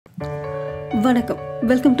வணக்கம்,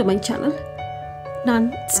 welcome to my channel. நான்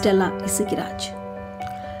Stella Isakkiraj.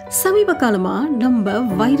 சமீப காலமாக நம்ம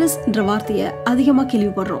வைரஸ் என்ற வார்த்தையை அதிகமாக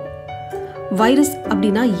கேள்விப்படுறோம். வைரஸ்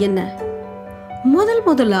அப்படின்னா என்ன?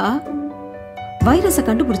 முதல்ல வைரஸை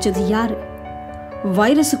கண்டுபிடிச்சது யார்?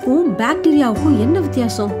 வைரஸுக்கும் பாக்டீரியாவுக்கும் என்ன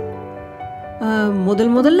வித்தியாசம்?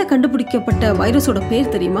 முதல்ல கண்டுபிடிக்கப்பட்ட வைரஸோட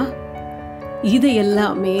பேர் தெரியுமா? இது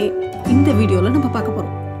எல்லாமே இந்த வீடியோவில் நம்ம பார்க்க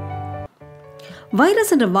போகிறோம். வைரஸ்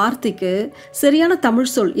என்ற வார்த்தைக்கு சரியான தமிழ்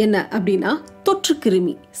சொல் என்ன அப்படின்னா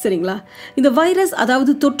தொற்றுக்கிருமி. சரிங்களா? இந்த வைரஸ்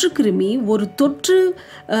அதாவது தொற்றுக்கிருமி ஒரு தொற்று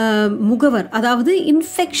முகவர், அதாவது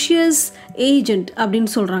இன்ஃபெக்ஷியஸ் ஏஜென்ட்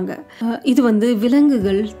அப்படின்னு சொல்கிறாங்க. இது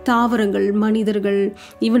விலங்குகள், தாவரங்கள், மனிதர்கள்,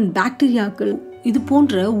 ஈவன் பாக்டீரியாக்கள், இது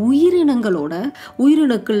போன்ற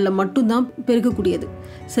உயிரினங்களில் மட்டும்தான் பெருகக்கூடியது.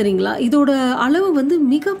 சரிங்களா? இதோட அளவு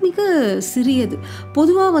மிக மிக சிறியது.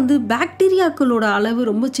 பொதுவாக பாக்டீரியாக்களோட அளவு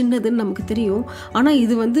ரொம்ப சின்னதுன்னு நமக்கு தெரியும். ஆனால்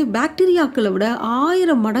இது பாக்டீரியாக்களை விட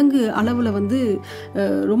 1000 மடங்கு அளவில்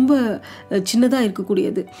ரொம்ப சின்னதாக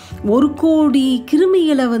இருக்கக்கூடியது. 1 கோடி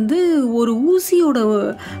கிருமிகளை ஒரு ஊசியோட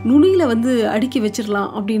நுனியில் அடுக்கி வச்சிடலாம்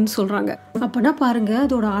அப்படின்னு சொல்கிறாங்க. அப்போனா பாருங்கள்,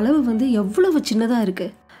 அதோட அளவு எவ்வளவு சின்னதாக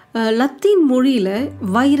இருக்குது. லத்தீன் மொழியில்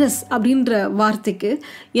வைரஸ் அப்படின்ற வார்த்தைக்கு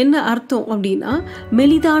என்ன அர்த்தம் அப்படின்னா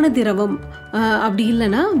மெலிதான திரவம், அப்படி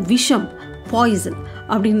இல்லைன்னா விஷம், பாய்சன்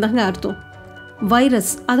அப்படின்னு தாங்க அர்த்தம்.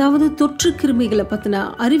 வைரஸ் அதாவது தொற்று கிருமிகளை பற்றின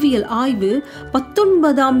அறிவியல் ஆய்வு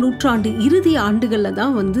 19ஆம் நூற்றாண்டு இறுதி ஆண்டுகளில்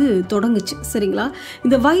தான் தொடங்குச்சு. சரிங்களா?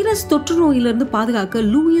 இந்த வைரஸ் தொற்று நோயிலிருந்து பாதுகாக்க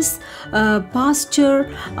லூயிஸ் பாஸ்டர்,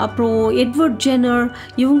 அப்புறம் எட்வர்ட் ஜெனர்,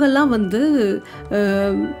 இவங்கெல்லாம்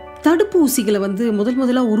தடுப்பூசிகளை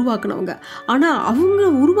முதலாக உருவாக்குனவங்க. ஆனால் அவங்க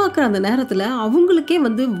உருவாக்குற அந்த நேரத்தில் அவங்களுக்கே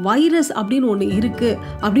வைரஸ் அப்படின்னு ஒன்று இருக்குது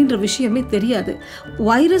அப்படின்ற விஷயமே தெரியாது.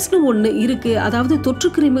 வைரஸ்னு ஒன்று இருக்குது, அதாவது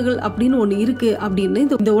தொற்றுக்கிருமிகள் அப்படின்னு ஒன்று இருக்குது அப்படின்னு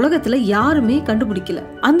இந்த உலகத்தில் யாருமே கண்டுபிடிக்கல.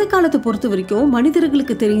 அந்த காலத்தை பொறுத்த வரைக்கும்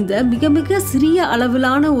மனிதர்களுக்கு தெரிந்த மிக மிக சிறிய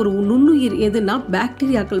அளவிலான ஒரு நுண்ணுயிர் எதுனா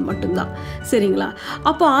பாக்டீரியாக்கள் மட்டும்தான். சரிங்களா?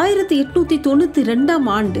 அப்போ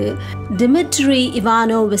 1892ஆம் ஆண்டு டிமிட்ரி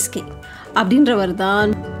இவானோவிஸ்கி அப்படின்றவர்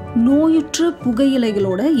தான் நோயுற்ற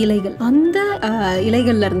புகையிலைகளோட இலைகள், அந்த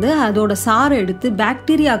இலைகள்ல இருந்து அதோட சாறை எடுத்து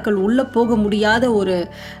பாக்டீரியாக்கள் உள்ள போக முடியாத ஒரு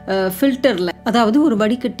ஃபில்டர்ல, அதாவது ஒரு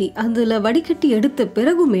வடிகட்டி, அதில் வடிகட்டி எடுத்த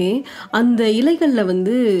பிறகுமே அந்த இலைகளில்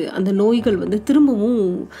அந்த நோய்கள் திரும்பவும்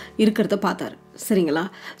இருக்கிறத பார்த்தாரு. சரிங்களா?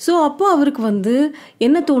 ஸோ அப்போ அவருக்கு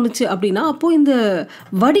என்ன தோணுச்சு அப்படின்னா, அப்போது இந்த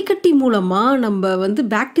வடிகட்டி மூலமாக நம்ம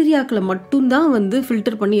பாக்டீரியாக்களை மட்டும்தான்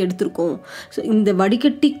ஃபில்டர் பண்ணி எடுத்திருக்கோம். ஸோ இந்த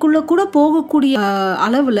வடிகட்டிக்குள்ளே கூட போகக்கூடிய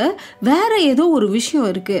அளவில் வேற ஏதோ ஒரு விஷயம்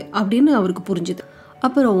இருக்குது அப்படின்னு அவருக்கு புரிஞ்சுது.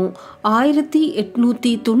 அப்புறம்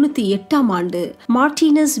 1898ஆம் ஆண்டு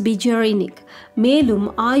மார்டினஸ் பிஜரினிக் மேலும்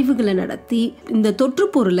ஆய்வுகளை நடத்தி இந்த தொற்று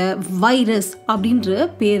பொருளை வைரஸ் அப்படின்ற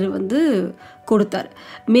பேர் கொடுத்தார்.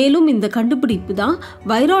 மேலும் இந்த கண்டுபிடிப்பு தான்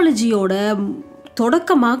வைராலஜியோட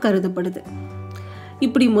தொடக்கமாக கருதப்படுது.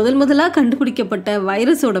 இப்படி முதலாக கண்டுபிடிக்கப்பட்ட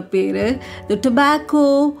வைரஸோட பேர் தி டொபாக்கோ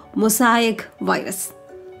மொசாயிக் வைரஸ்.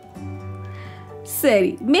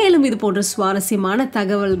 சரி, மேலும் இது போன்ற சுவாரஸ்யமான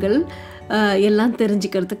தகவல்கள் எல்லாம்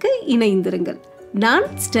தெரிஞ்சுக்கிறதுக்கு இணைந்திருங்கள். நான்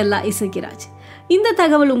ஸ்டெல்லா இசக்கிராஜ். இந்த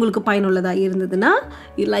தகவல் உங்களுக்கு பயனுள்ளதாக இருந்ததுன்னா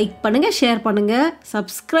லைக் பண்ணுங்கள், ஷேர் பண்ணுங்கள்,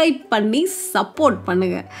 சப்ஸ்கிரைப் பண்ணி சப்போர்ட்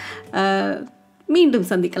பண்ணுங்கள். மீண்டும்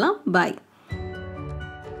சந்திக்கலாம். பாய்.